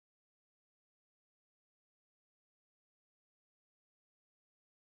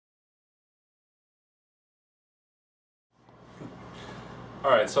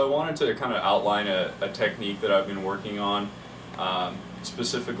Alright, so I wanted to kind of outline a technique that I've been working on,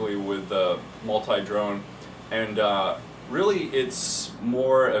 specifically with the multi-drone, and really it's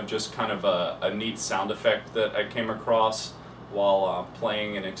more of just kind of a neat sound effect that I came across while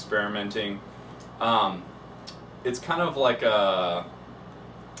playing and experimenting. It's kind of like a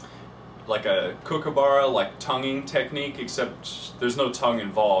kookaburra, like tonguing technique, except there's no tongue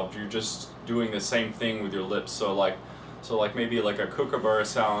involved. You're just doing the same thing with your lips. So like maybe like a kookaburra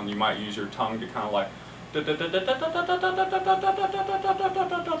sound, you might use your tongue to kind of like.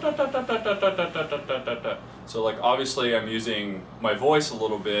 So like obviously I'm using my voice a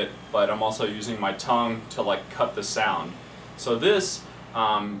little bit, but I'm also using my tongue to like cut the sound. So this,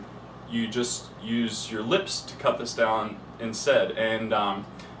 you just use your lips to cut this down instead. And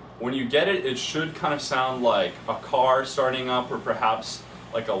when you get it, it should kind of sound like a car starting up, or perhaps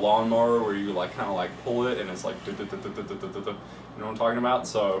like a lawnmower where you like kind of like pull it and it's like, you know what I'm talking about?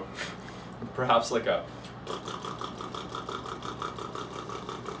 So perhaps like a.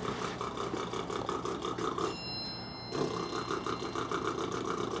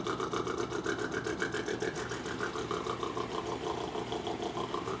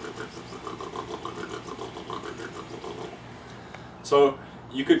 So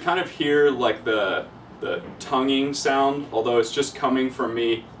you could kind of hear like the tonguing sound, although it's just coming from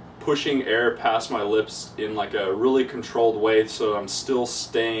me pushing air past my lips in like a really controlled way, so I'm still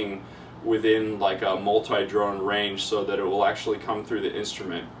staying within like a multi-drone range so that it will actually come through the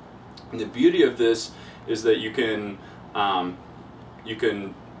instrument. And the beauty of this is that you can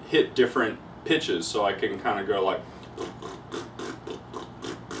hit different pitches, so I can kind of go like,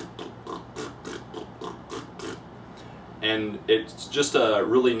 and it's just a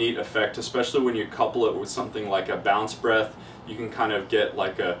really neat effect, especially when you couple it with something like a bounce breath. You can kind of get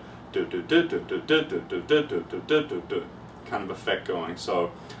like a kind of effect going.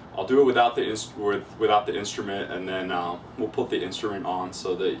 So I'll do it without the instrument, and then we'll put the instrument on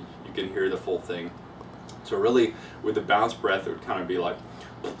so that you can hear the full thing. So really, with the bounce breath, it would kind of be like.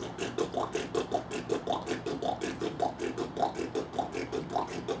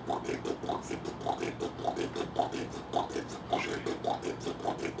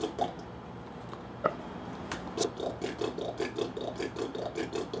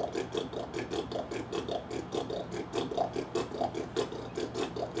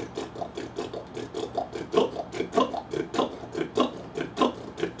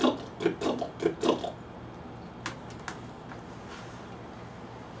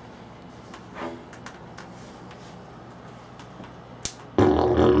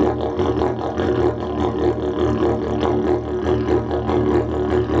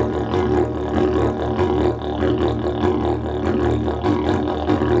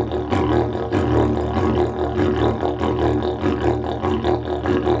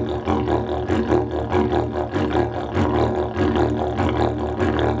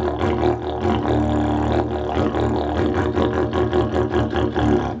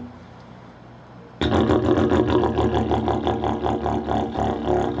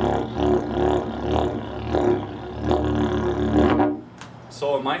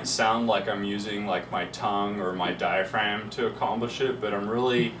 So it might sound like I'm using like my tongue or my diaphragm to accomplish it, but I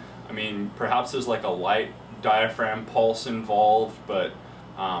mean, perhaps there's like a light diaphragm pulse involved, but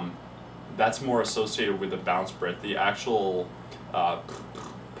that's more associated with the bounce breath. The actual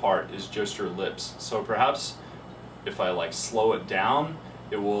part is just your lips. So perhaps if I like slow it down,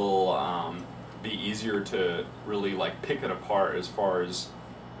 it will be easier to really like pick it apart as far as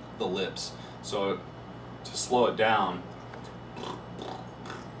the lips. So to slow it down,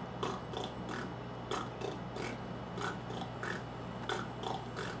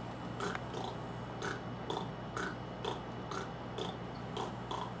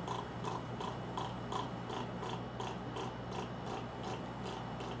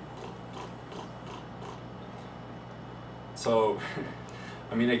 so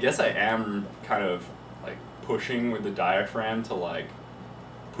I mean, I guess I am kind of like pushing with the diaphragm to like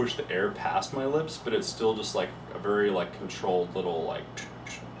push the air past my lips, but it's still just like a very like controlled little like